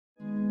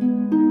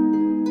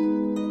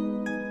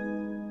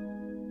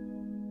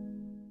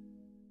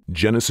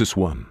Genesis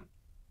 1.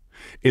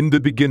 In the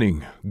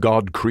beginning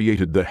God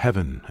created the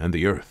heaven and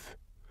the earth.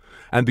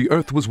 And the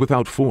earth was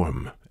without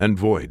form and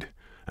void,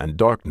 and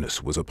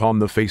darkness was upon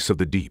the face of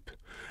the deep,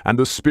 and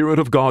the Spirit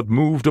of God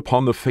moved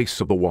upon the face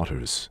of the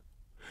waters.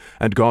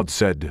 And God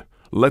said,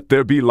 Let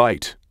there be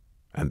light.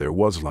 And there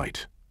was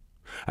light.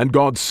 And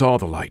God saw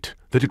the light,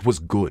 that it was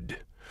good.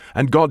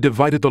 And God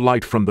divided the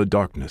light from the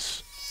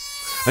darkness.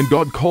 And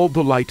God called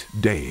the light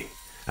day,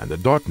 and the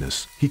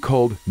darkness he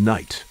called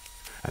night.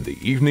 And the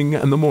evening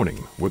and the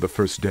morning were the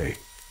first day.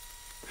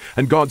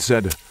 And God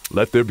said,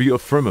 Let there be a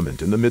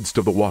firmament in the midst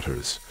of the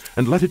waters,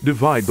 and let it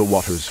divide the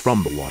waters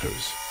from the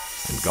waters.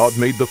 And God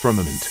made the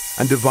firmament,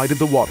 and divided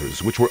the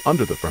waters which were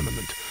under the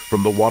firmament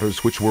from the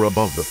waters which were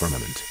above the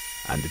firmament.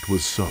 And it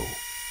was so.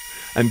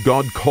 And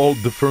God called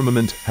the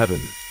firmament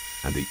heaven,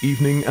 and the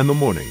evening and the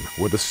morning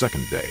were the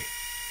second day.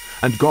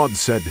 And God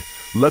said,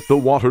 Let the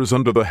waters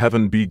under the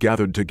heaven be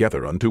gathered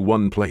together unto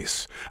one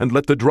place, and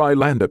let the dry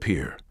land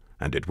appear.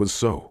 And it was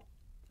so.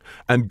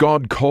 And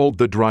God called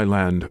the dry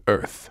land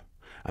earth,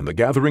 and the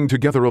gathering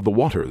together of the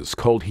waters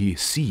called he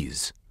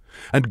seas.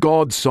 And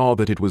God saw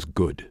that it was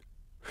good.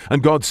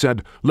 And God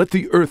said, Let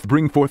the earth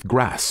bring forth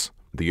grass,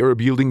 the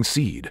herb yielding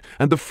seed,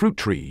 and the fruit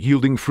tree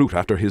yielding fruit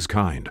after his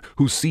kind,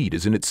 whose seed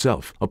is in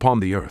itself upon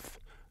the earth.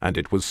 And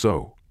it was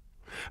so.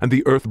 And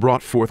the earth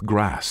brought forth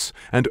grass,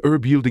 and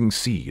herb yielding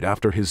seed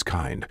after his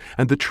kind,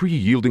 and the tree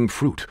yielding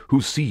fruit,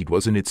 whose seed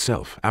was in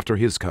itself after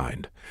his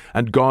kind.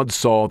 And God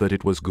saw that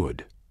it was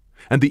good.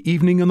 And the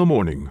evening and the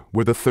morning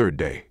were the third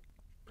day.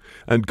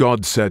 And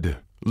God said,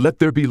 Let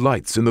there be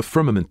lights in the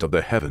firmament of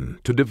the heaven,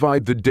 to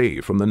divide the day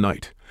from the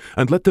night,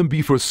 and let them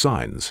be for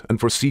signs,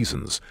 and for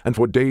seasons, and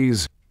for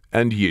days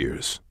and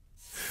years.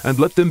 And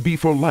let them be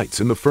for lights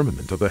in the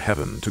firmament of the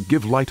heaven, to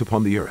give light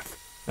upon the earth.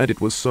 And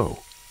it was so.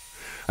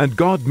 And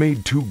God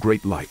made two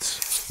great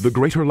lights, the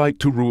greater light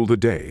to rule the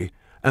day,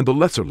 and the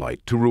lesser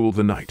light to rule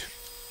the night.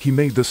 He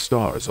made the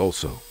stars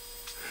also.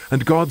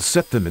 And God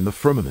set them in the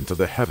firmament of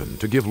the heaven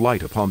to give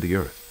light upon the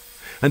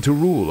earth, and to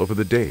rule over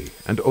the day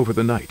and over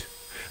the night,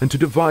 and to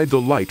divide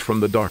the light from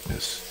the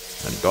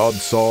darkness. And God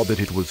saw that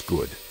it was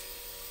good.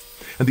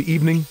 And the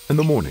evening and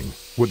the morning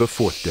were the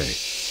fourth day.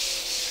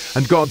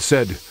 And God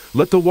said,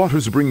 Let the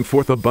waters bring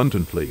forth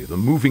abundantly the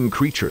moving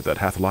creature that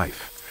hath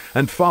life,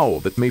 and fowl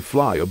that may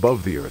fly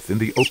above the earth in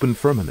the open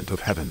firmament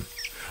of heaven.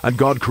 And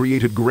God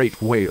created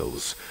great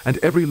whales, and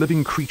every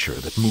living creature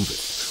that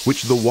moveth,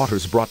 which the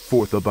waters brought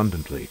forth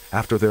abundantly,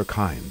 after their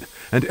kind,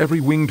 and every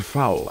winged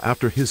fowl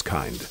after his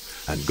kind.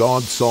 And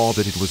God saw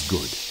that it was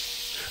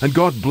good. And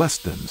God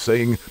blessed them,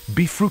 saying,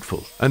 Be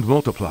fruitful, and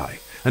multiply,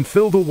 and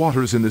fill the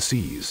waters in the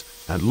seas,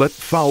 and let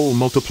fowl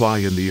multiply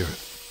in the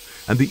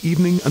earth. And the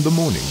evening and the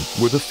morning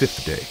were the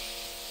fifth day.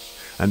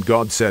 And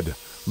God said,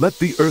 Let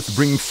the earth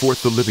bring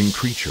forth the living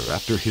creature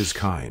after his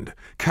kind,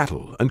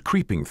 cattle, and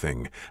creeping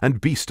thing, and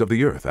beast of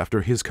the earth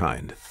after his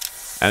kind.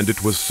 And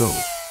it was so.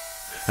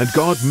 And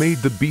God made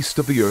the beast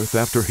of the earth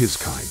after his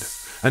kind,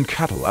 and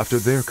cattle after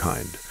their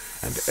kind,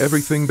 and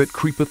everything that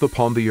creepeth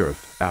upon the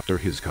earth after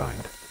his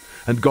kind.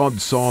 And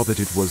God saw that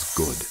it was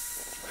good.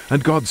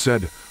 And God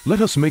said, Let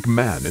us make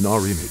man in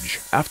our image,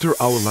 after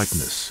our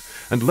likeness,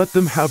 and let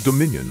them have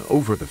dominion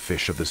over the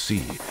fish of the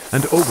sea,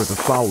 and over the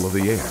fowl of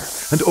the air,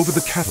 and over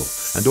the cattle,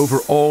 and over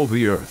all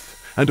the earth,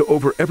 and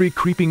over every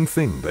creeping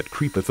thing that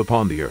creepeth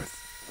upon the earth.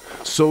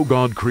 So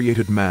God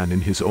created man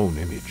in his own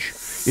image.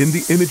 In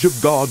the image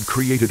of God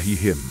created he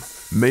him,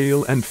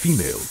 male and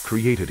female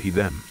created he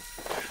them.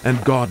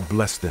 And God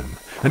blessed them.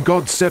 And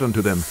God said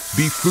unto them,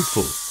 Be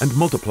fruitful, and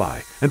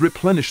multiply, and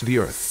replenish the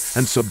earth,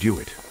 and subdue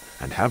it,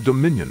 and have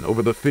dominion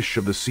over the fish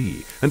of the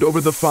sea, and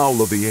over the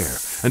fowl of the air,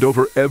 and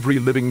over every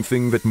living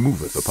thing that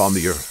moveth upon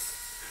the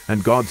earth.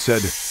 And God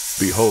said,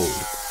 Behold,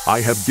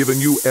 I have given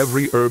you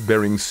every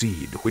herb-bearing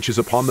seed, which is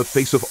upon the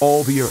face of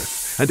all the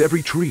earth, and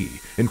every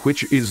tree, in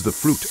which is the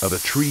fruit of a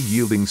tree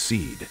yielding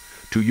seed.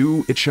 To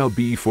you it shall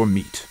be for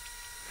meat.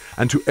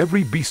 And to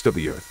every beast of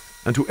the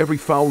earth, and to every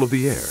fowl of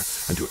the air,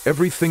 and to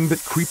everything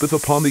that creepeth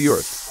upon the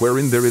earth,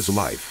 wherein there is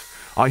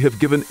life, I have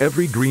given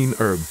every green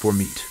herb for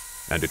meat.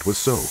 And it was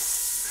so.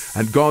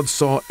 And God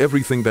saw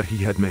everything that he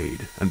had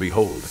made, and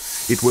behold,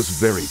 it was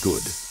very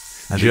good.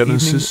 And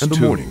Genesis the evening and the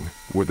 2. morning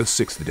were the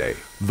sixth day.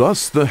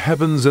 Thus the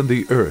heavens and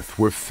the earth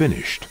were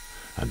finished,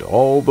 and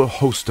all the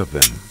host of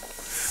them.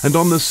 And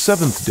on the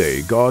seventh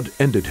day God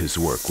ended his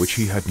work which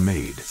he had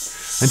made.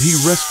 And he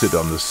rested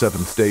on the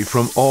seventh day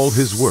from all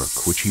his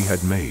work which he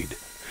had made.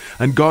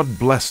 And God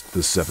blessed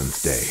the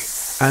seventh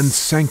day, and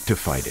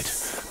sanctified it,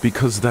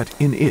 because that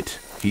in it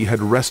he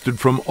had rested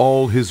from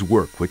all his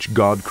work which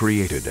God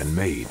created and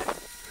made.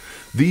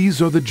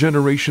 These are the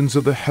generations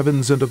of the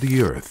heavens and of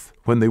the earth,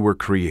 when they were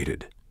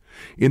created,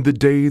 in the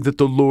day that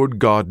the Lord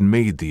God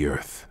made the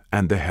earth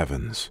and the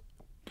heavens.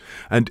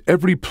 And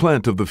every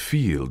plant of the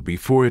field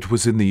before it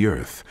was in the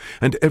earth,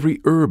 and every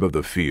herb of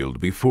the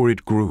field before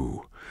it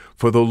grew.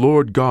 For the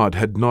Lord God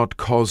had not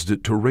caused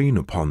it to rain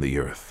upon the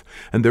earth,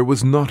 and there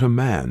was not a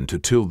man to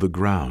till the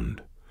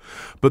ground.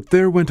 But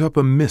there went up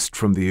a mist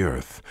from the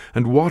earth,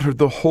 and watered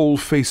the whole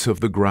face of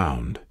the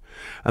ground.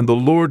 And the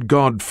Lord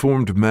God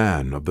formed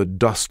man of the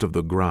dust of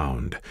the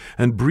ground,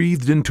 and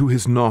breathed into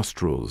his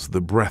nostrils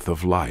the breath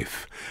of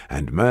life,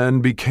 and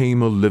man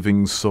became a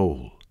living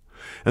soul.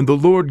 And the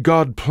Lord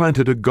God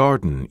planted a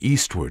garden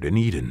eastward in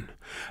Eden,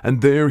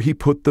 and there he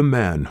put the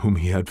man whom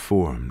he had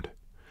formed.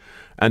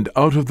 And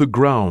out of the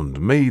ground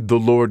made the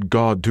Lord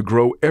God to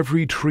grow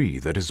every tree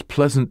that is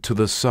pleasant to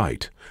the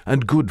sight,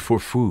 and good for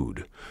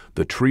food,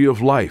 the tree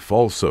of life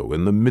also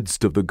in the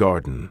midst of the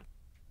garden,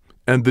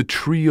 and the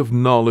tree of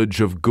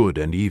knowledge of good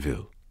and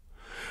evil.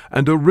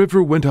 And a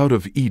river went out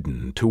of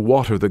Eden to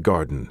water the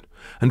garden,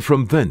 and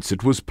from thence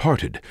it was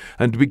parted,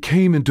 and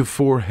became into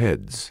 4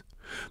 heads.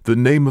 The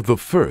name of the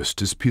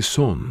first is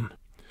Pison.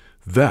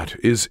 That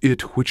is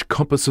it which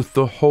compasseth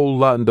the whole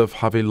land of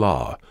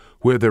Havilah,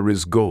 where there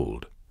is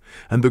gold.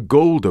 And the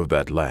gold of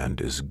that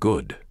land is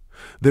good.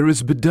 There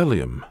is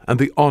bdellium and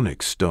the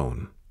onyx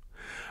stone.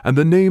 And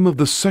the name of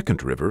the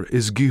second river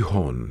is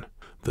Gihon.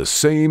 The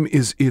same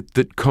is it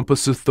that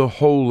compasseth the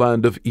whole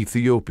land of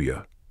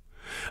Ethiopia.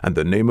 And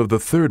the name of the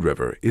third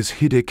river is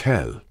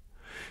Hiddekel.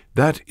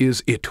 That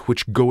is it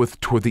which goeth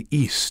toward the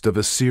east of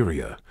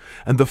Assyria.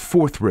 And the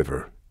fourth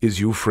river is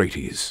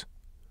Euphrates.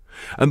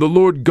 And the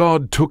Lord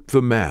God took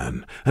the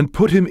man, and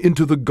put him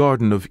into the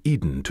garden of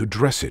Eden to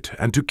dress it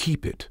and to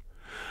keep it.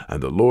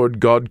 And the Lord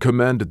God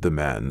commanded the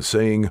man,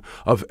 saying,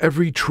 Of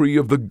every tree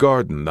of the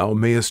garden thou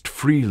mayest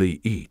freely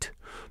eat,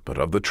 but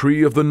of the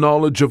tree of the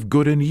knowledge of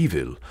good and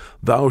evil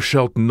thou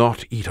shalt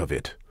not eat of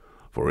it.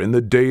 For in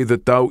the day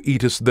that thou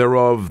eatest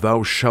thereof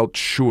thou shalt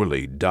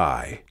surely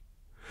die.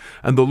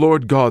 And the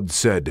Lord God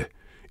said,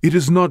 It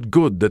is not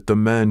good that the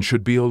man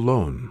should be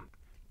alone.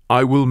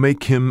 I will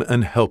make him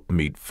an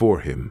helpmeet for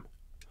him.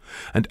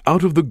 And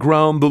out of the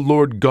ground the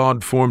Lord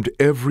God formed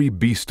every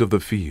beast of the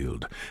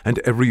field, and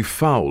every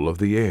fowl of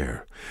the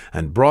air,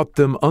 and brought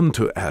them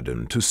unto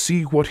Adam to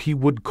see what he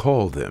would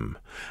call them.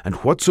 And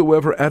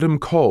whatsoever Adam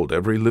called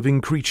every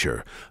living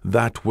creature,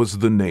 that was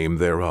the name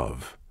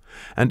thereof.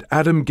 And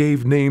Adam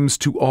gave names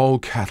to all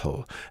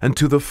cattle, and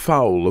to the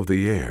fowl of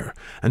the air,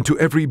 and to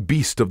every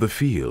beast of the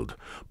field.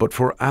 But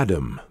for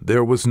Adam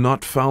there was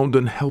not found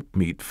an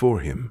helpmeet for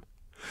him.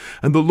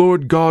 And the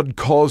Lord God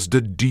caused a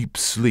deep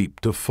sleep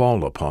to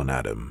fall upon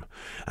Adam,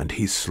 and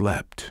he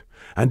slept.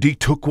 And he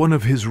took one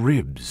of his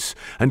ribs,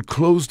 and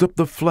closed up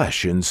the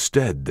flesh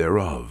instead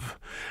thereof.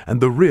 And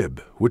the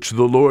rib which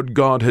the Lord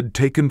God had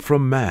taken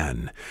from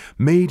man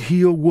made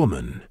he a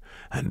woman,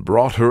 and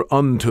brought her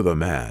unto the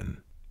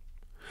man.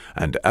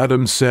 And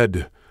Adam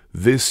said,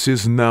 This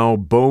is now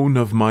bone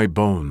of my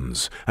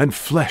bones, and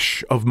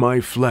flesh of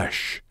my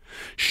flesh.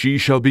 She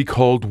shall be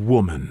called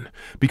woman,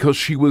 because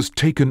she was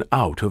taken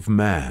out of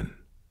man.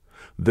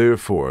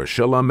 Therefore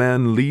shall a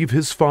man leave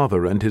his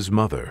father and his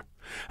mother,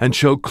 and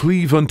shall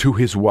cleave unto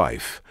his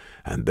wife,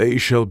 and they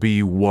shall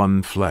be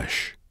one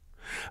flesh.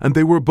 And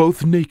they were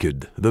both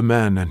naked, the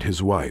man and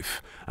his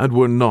wife, and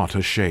were not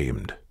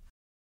ashamed.